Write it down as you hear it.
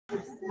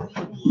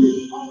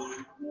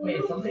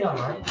Wait, somebody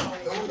online?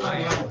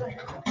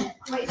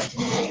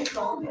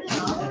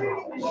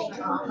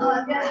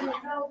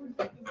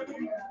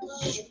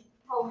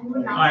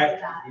 Alright,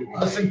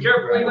 listen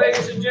carefully,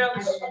 ladies and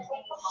gents.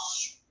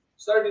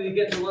 Starting to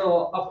get to a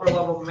little upper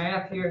level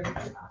math here.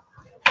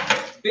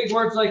 Big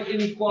words like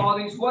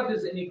inequalities. What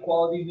does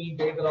inequality mean,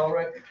 David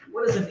Ulrich?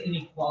 What is an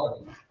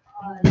inequality?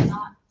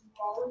 Not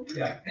equality.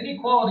 Yeah,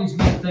 inequalities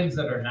mean things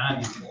that are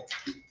not equal.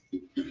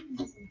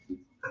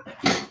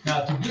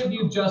 Now, to give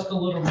you just a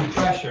little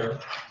refresher,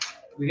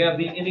 we have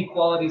the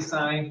inequality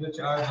signs, which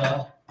are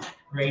the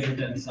greater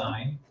than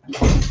sign. We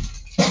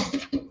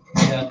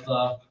have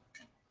the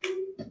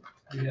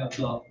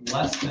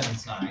less than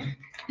sign.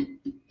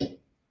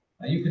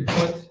 Now you can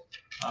put,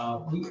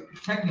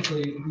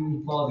 technically, the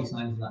equality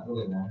sign is not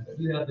really long, but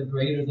you have the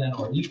greater than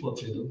or equal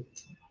to,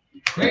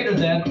 greater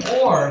than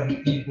or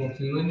equal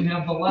to, and you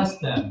have the less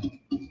than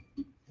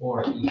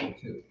or equal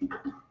to.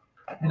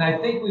 And I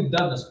think we've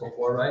done this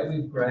before, right?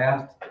 We've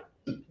graphed,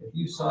 if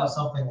you saw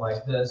something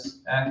like this,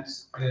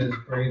 x is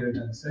greater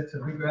than 6.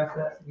 Have we graphed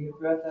that? Have we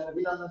graphed that? Have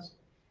we done this?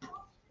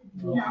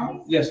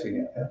 No. Yes, we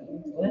have.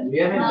 We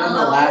haven't done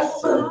the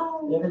last.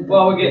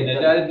 Well, we're getting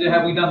it.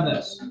 Have we done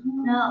this?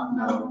 No.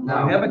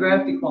 No. We haven't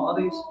graphed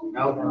equalities?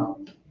 No.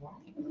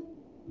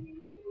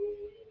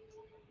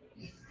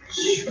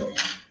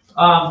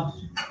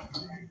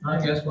 I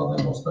guess, well,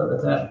 then we'll start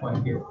at that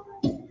point here.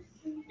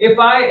 If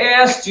I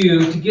asked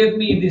you to give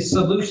me the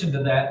solution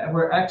to that,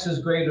 where x is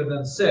greater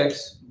than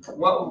 6,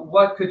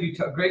 what could you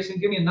tell? Grayson,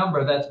 give me a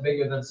number that's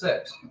bigger than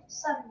 6.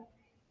 7.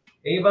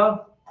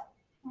 Ava?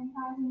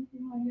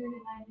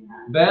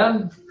 1,299.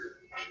 Ben?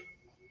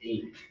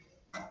 8.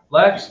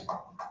 Lex?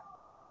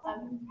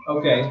 7.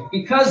 Okay,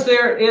 because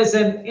there is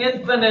an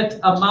infinite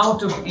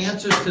amount of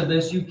answers to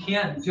this, you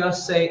can't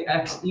just say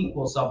x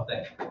equals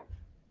something.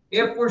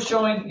 If we're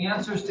showing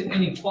answers to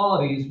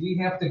inequalities, we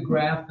have to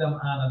graph them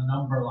on a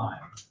number line.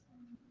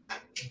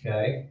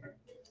 Okay,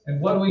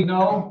 and what do we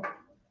know?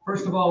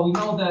 First of all, we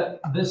know that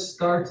this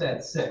starts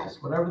at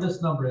 6. Whatever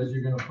this number is,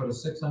 you're going to put a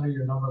 6 under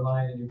your number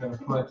line, and you're going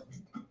to put,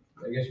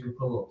 I guess you're going to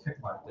put a little tick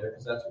mark there,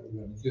 because that's what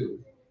we're going to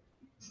do.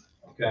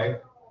 Okay,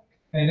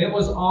 and it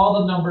was all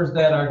the numbers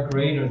that are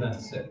greater than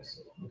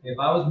 6. Okay, if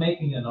I was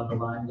making a number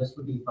line, this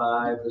would be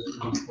 5, this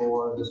would be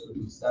 4, this would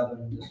be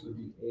 7, this would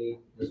be 8,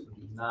 this would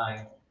be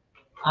 9.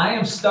 I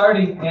am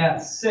starting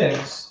at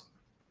 6.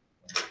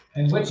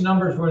 And which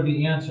numbers were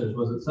the answers?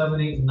 Was it 7,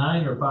 8,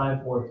 9, or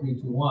 5, 4, 3,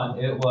 2, 1?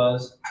 It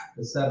was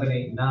the 7,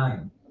 8,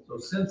 9. So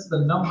since the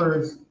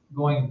numbers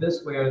going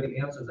this way are the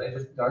answers, I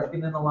just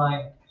darken in a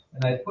line,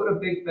 and I put a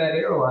big fat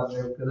arrow on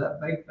there because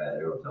that big fat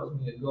arrow tells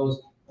me it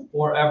goes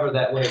forever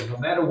that way. No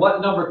matter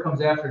what number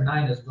comes after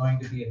 9 is going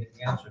to be an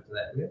answer to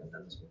that. We haven't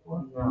done this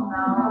before?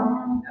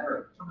 No.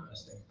 Never.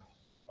 Interesting.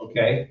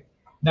 Okay.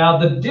 Now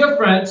the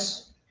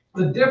difference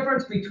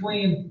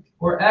between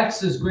where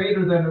x is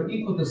greater than or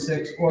equal to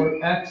 6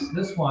 or x,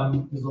 this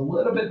one is a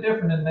little bit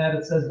different in that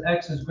it says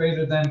x is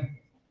greater than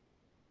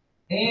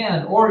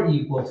and or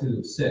equal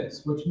to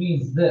 6, which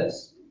means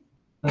this.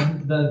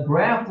 The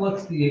graph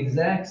looks the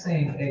exact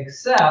same,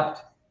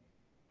 except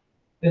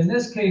in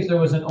this case there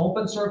was an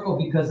open circle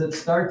because it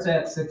starts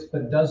at 6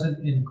 but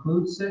doesn't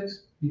include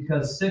 6,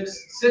 because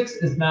 6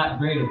 is not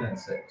greater than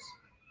 6.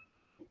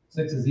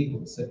 6 is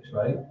equal to 6,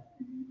 right?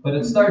 But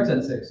it starts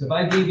at 6. If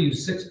I gave you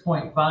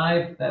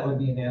 6.5, that would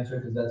be an answer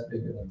because that's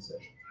bigger than 6.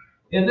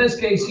 In this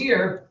case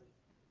here,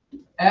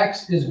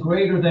 x is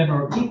greater than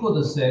or equal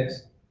to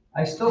 6.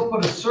 I still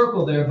put a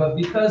circle there, but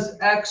because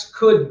x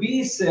could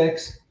be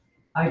 6,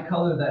 I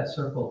color that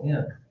circle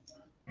in.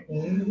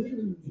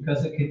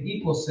 Because it could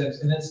equal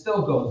 6, and it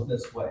still goes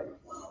this way.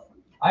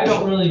 I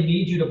don't really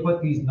need you to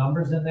put these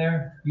numbers in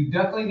there. You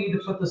definitely need to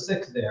put the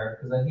 6 there,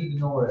 because I need to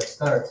know where it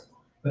starts.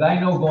 But I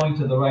know going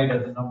to the right are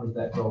the numbers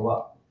that go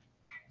up.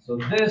 So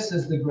this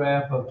is the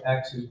graph of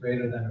x is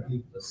greater than or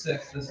equal to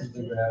 6. This is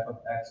the graph of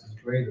x is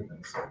greater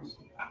than 6.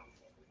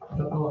 I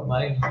don't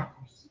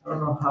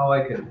know how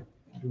I could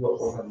do what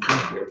we're going to do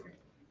here.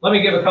 Let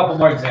me give a couple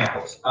more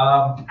examples.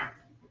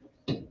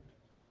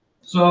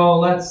 So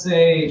let's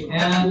say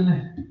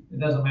n, it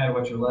doesn't matter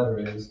what your letter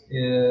is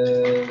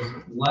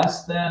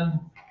less than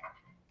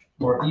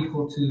or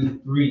equal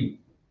to 3.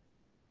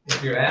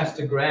 If you're asked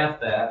to graph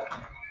that,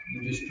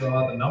 you just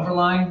draw the number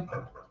line.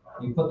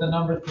 You put the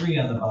number 3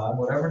 on the bottom.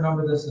 Whatever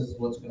number this is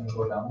what's going to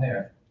go down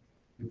there.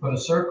 You put a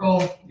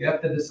circle. You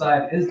have to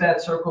decide, is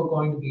that circle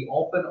going to be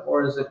open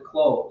or is it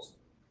closed?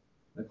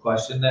 The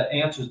question that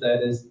answers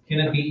that is, can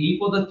it be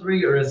equal to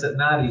 3 or is it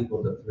not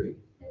equal to 3?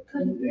 It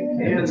could be.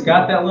 If it's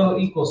got that little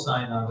equal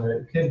sign on there,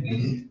 it could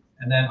be.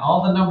 And then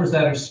all the numbers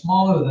that are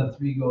smaller than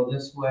 3 go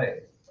this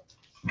way.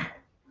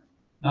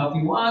 Now, if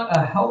you want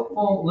a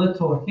helpful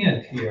little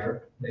hint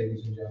here,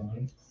 ladies and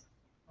gentlemen,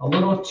 a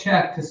little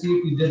check to see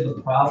if you did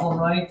the problem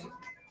right.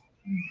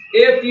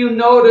 If you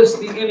notice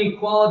the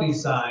inequality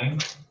sign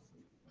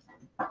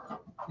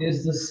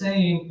is the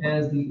same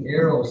as the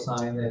arrow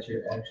sign that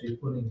you're actually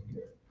putting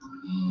here.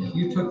 If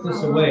you took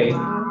this away,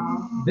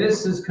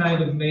 this is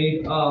kind of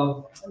made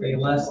of a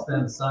less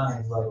than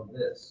sign like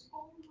this.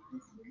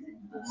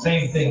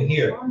 Same thing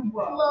here.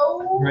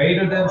 Low.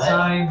 Greater than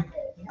sign,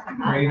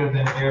 greater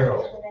than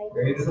arrow.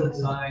 Greater than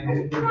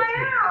sign,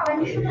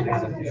 greater than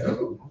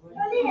arrow.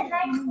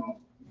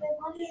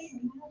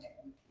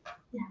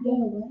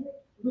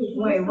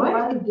 Wait, what?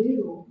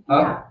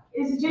 Huh?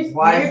 Is it just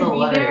Why there is to the be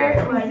letter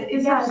there? Like,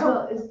 is that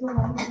so?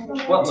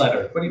 What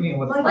letter? What do you mean?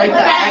 What? Like Like the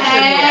the X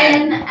at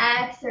N,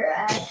 X, or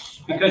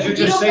X. Because you're You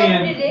just don't know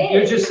saying, what it is.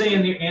 you're just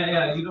saying,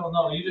 yeah, you don't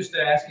know, you're just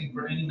asking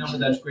for any number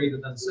that's greater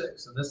than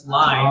 6, and this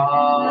line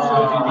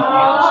shows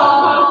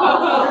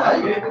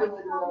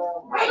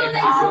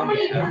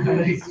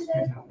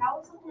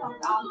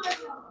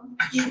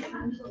you the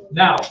answer.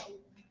 Now,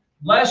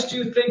 lest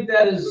you think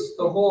that is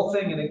the whole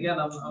thing, and again,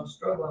 I'm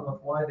struggling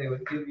with why they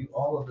would give you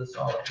all of this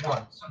all at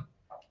once,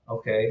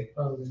 okay?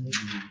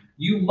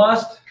 You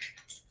must,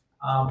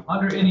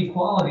 under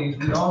inequalities,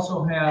 we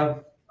also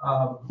have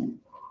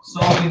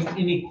solving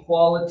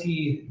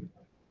inequality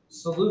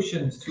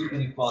solutions to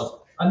inequalities.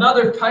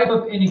 Another type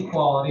of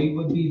inequality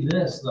would be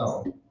this,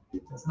 though.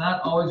 It's not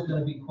always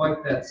going to be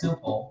quite that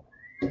simple.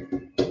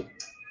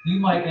 You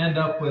might end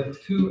up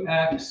with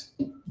 2x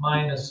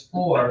minus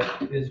 4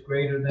 is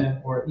greater than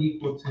or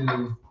equal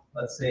to,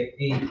 let's say,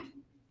 8.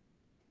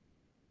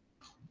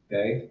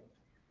 Okay?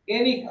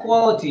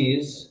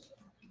 Inequalities.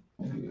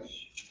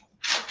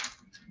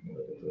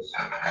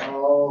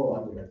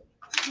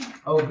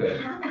 Oh,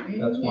 good.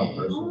 That's one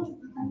person.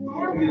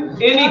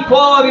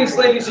 Inequalities,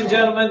 ladies and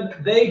gentlemen,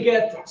 they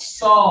get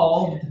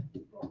solved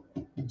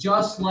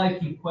just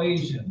like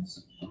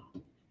equations.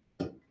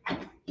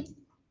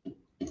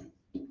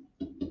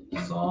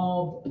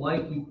 Solved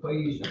like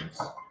equations.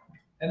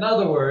 In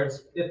other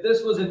words, if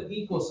this was an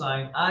equal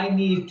sign, I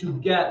need to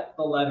get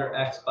the letter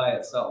x by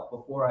itself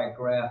before I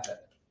graph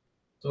it.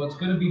 So it's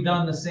going to be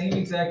done the same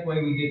exact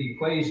way we did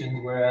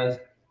equations, whereas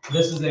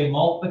this is a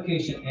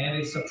multiplication and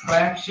a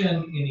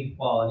subtraction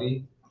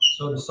inequality.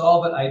 So to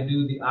solve it, I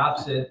do the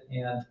opposite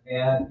and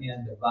add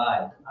and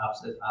divide.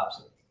 Opposite,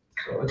 opposite.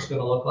 So it's going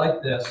to look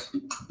like this.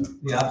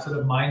 The opposite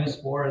of minus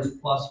 4 is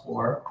plus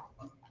 4.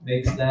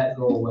 Makes that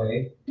go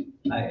away.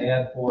 I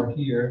add 4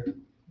 here.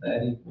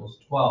 That equals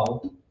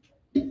 12.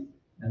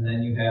 And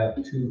then you have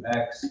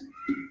 2x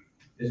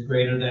is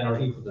greater than or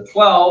equal to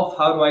 12.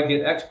 How do I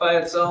get x by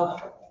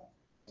itself?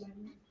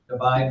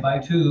 Divide by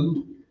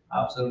 2.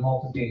 Opposite of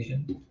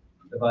multiplication.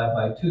 Divide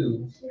by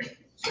 2.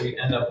 So you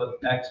end up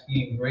with x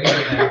being greater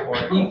than or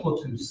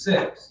equal to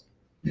 6.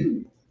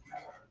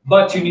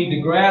 But you need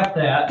to graph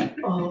that,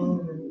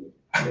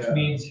 which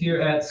means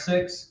here at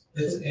 6,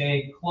 it's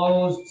a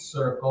closed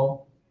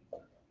circle.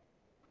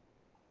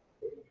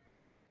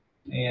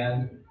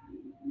 And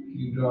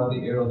you draw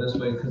the arrow this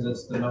way because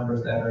it's the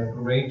numbers that are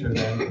greater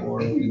than,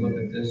 or if you look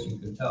at this, you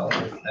can tell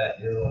it's that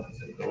arrow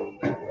because it goes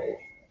that way.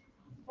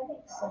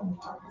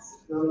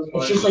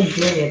 It's just like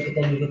doing it, but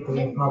then you get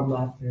the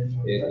problem after.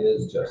 It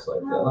is just like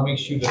that. Let me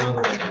shoot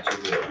another one at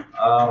you here.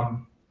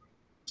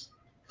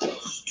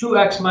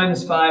 2x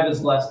minus 5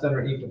 is less than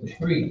or equal to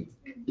 3.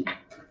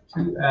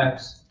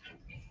 2x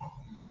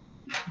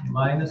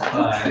minus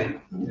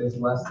 5 is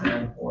less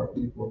than or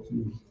equal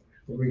to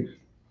 3.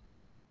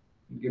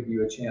 Give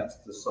you a chance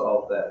to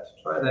solve that.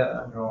 Try that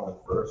on your own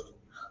first.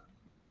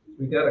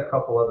 We got a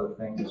couple other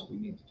things we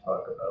need to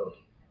talk about.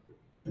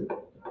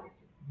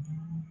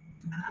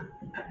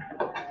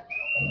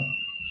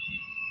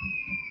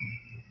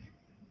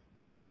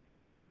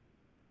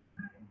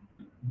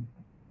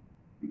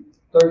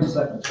 30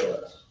 seconds or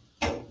less.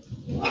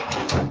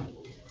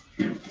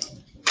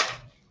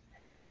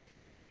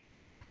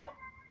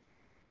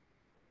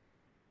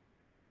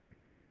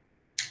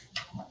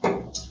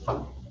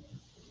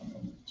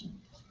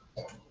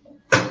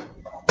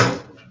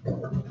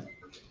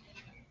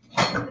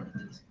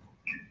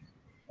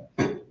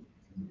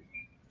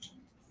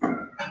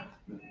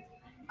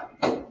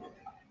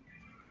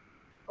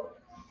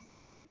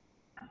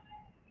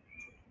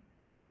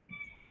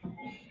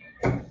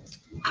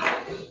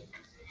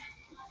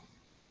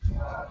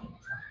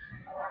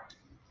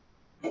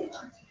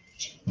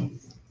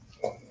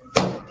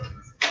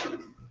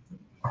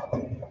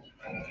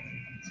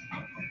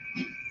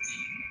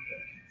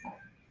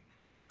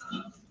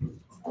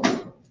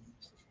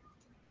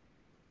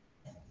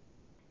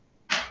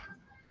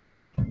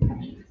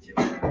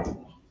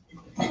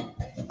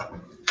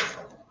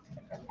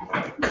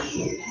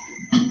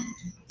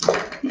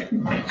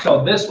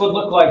 So this would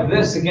look like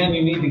this. Again,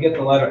 you need to get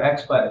the letter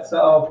x by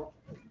itself.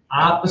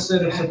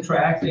 Opposite of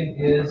subtracting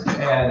is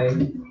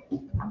adding.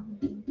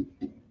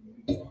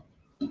 So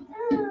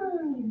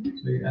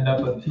you end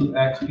up with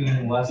 2x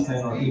being less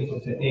than or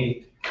equal to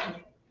 8.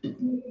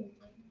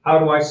 How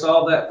do I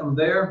solve that from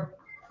there?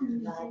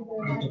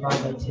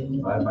 Divide by 2.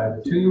 Divide by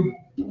the 2.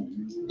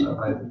 Divide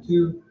by the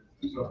 2.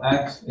 So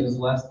x is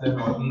less than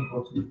or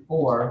equal to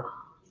 4.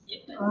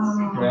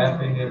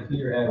 Graphing it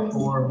here at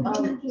 4.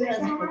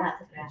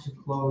 It's a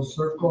closed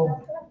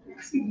circle.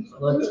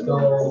 Let's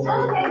go.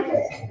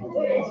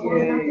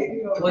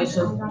 Wait,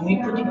 so do we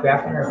put the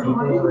graph in our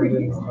paper or do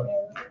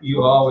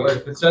You always,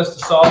 if it says to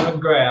solve and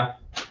graph,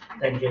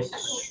 then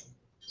just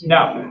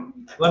Now,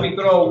 let me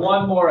throw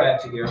one more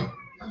at you here.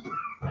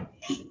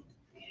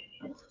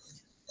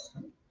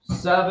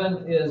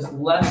 7 is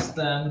less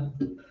than,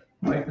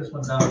 write this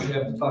one down, we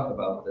have to talk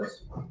about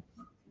this.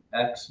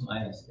 X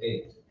minus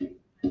 8.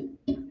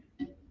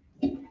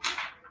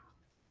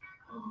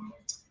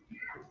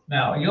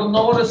 Now, you'll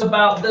notice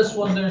about this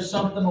one, there's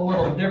something a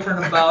little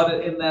different about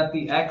it in that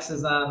the X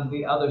is on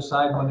the other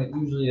side when it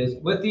usually is.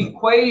 With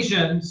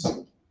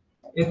equations,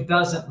 it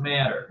doesn't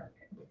matter.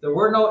 If there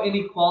were no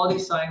inequality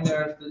sign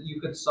there, you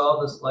could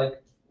solve this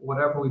like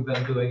whatever we've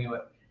been doing it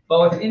with.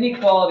 But with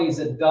inequalities,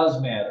 it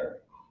does matter,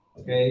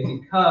 okay?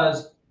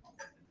 Because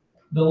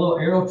the little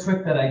arrow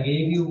trick that I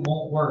gave you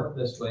won't work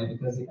this way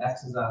because the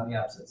X is on the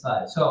opposite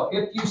side. So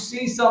if you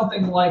see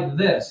something like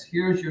this,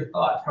 here's your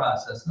thought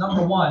process.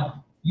 Number one,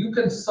 you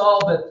can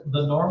solve it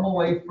the normal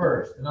way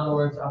first. In other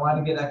words, I want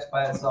to get X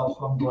by itself,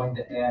 so I'm going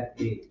to add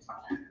 8.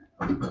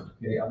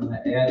 Okay, I'm going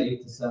to add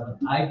 8 to 7.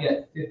 I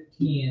get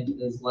 15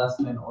 is less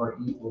than or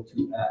equal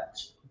to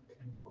X.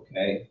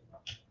 Okay.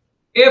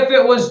 If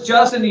it was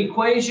just an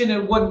equation,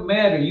 it wouldn't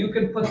matter. You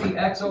can put the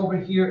X over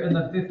here and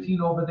the 15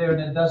 over there, and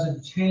it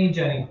doesn't change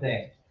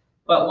anything.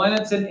 But when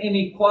it's an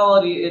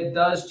inequality, it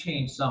does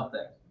change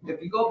something.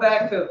 If you go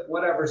back to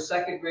whatever,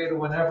 second grade or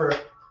whenever,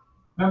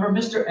 remember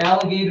Mr.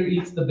 Alligator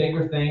eats the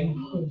bigger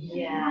thing?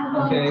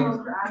 Yeah. Okay.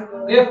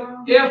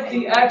 If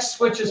the X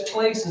switches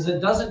places, it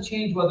doesn't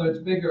change whether it's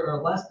bigger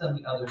or less than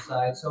the other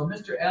side. So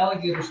Mr.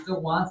 Alligator still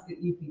wants to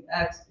eat the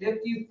X.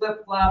 If you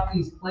flip-flop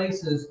these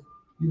places,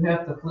 you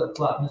have to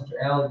flip-flop Mr.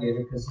 Alligator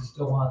because he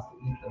still wants to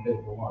eat the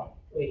bigger one.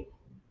 Wait.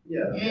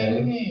 Yeah.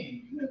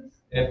 Okay.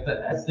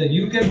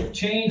 You can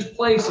change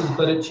places,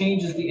 but it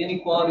changes the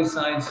inequality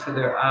signs to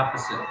their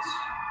opposites.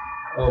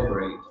 Oh,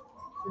 great.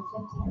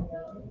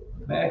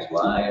 Max,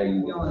 why are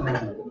you yelling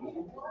at me?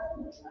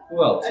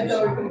 Who else?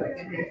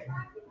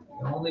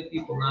 The only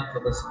people not to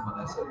listen when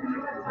I said.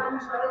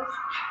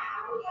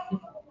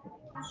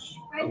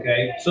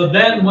 Okay, so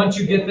then once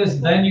you get this,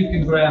 then you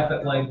can graph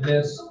it like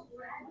this.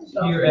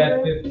 Here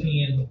at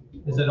 15,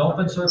 is it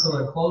open circle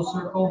or closed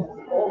circle?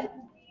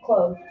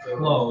 Closed.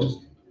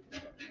 Closed.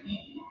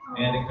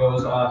 And it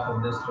goes off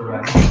in this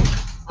direction.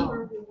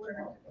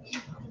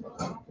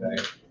 Okay.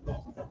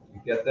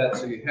 You get that?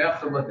 So you have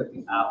to look at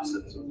the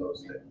opposites of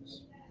those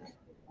things.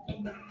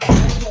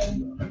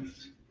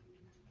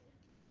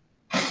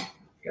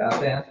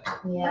 Got that?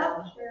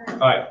 Yeah. All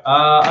right.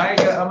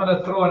 I'm going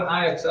to throw an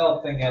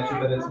IXL thing at you,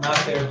 but it's not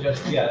there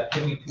just yet.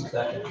 Give me 2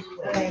 seconds.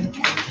 No.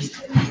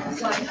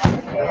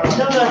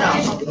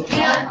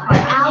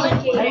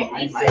 Alligator.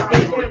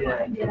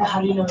 How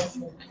do you know it's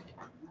there?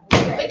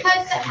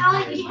 Because the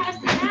alligator has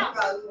the house.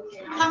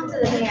 Come to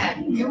the man.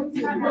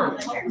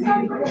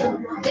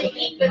 They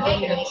eat the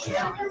bacon.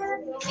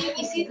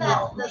 You see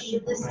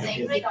this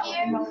thing right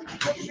here?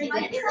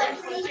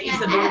 It's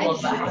the normal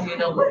one, but how do you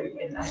know what you're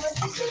getting at?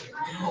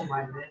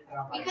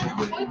 Because I'm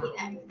pointing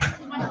at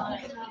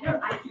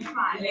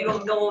it. You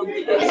don't know.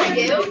 Yes, I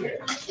do.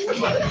 Yes, I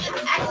do.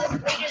 X is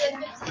greater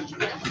than 15.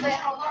 But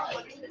hold on,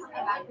 what is this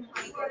about?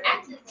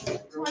 X is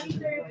 23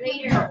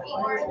 greater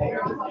or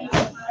equal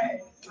to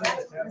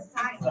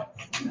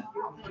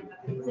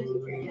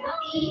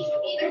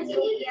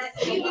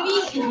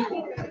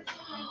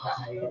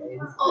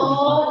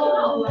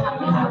Oh, I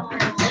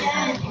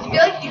feel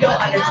like you don't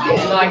understand.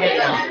 No, I get it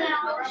now.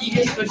 You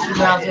just switch it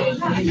around so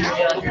it's easier to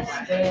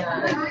understand.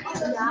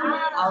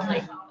 I was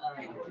like,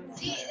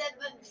 See,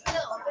 but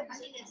still,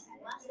 15 is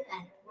less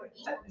than or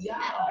equal to yeah.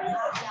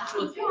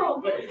 So it's,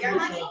 but if you're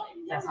saying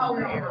that's not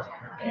the error.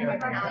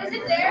 Is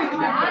it there?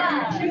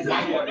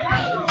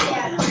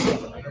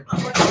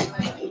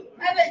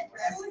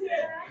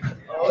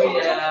 Oh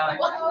yeah.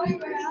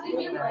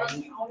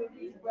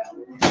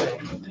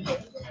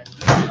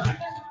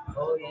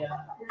 Oh yeah.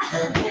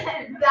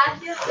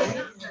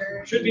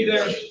 Should be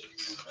there.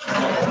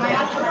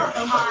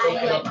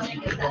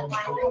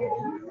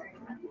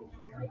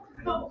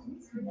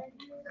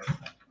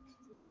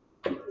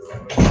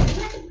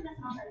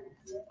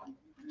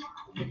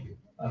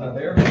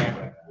 There.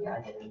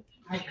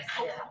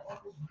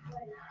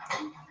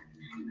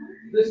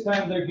 This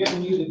time they're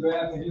giving you the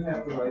graph and you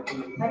have to write the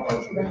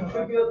inequality. You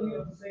should be able to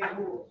use the same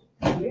rules.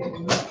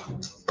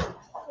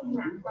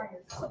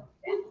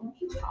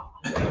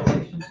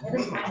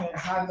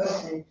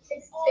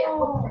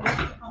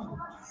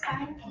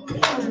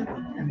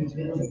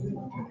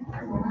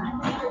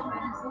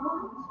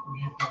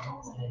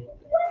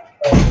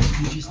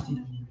 You just did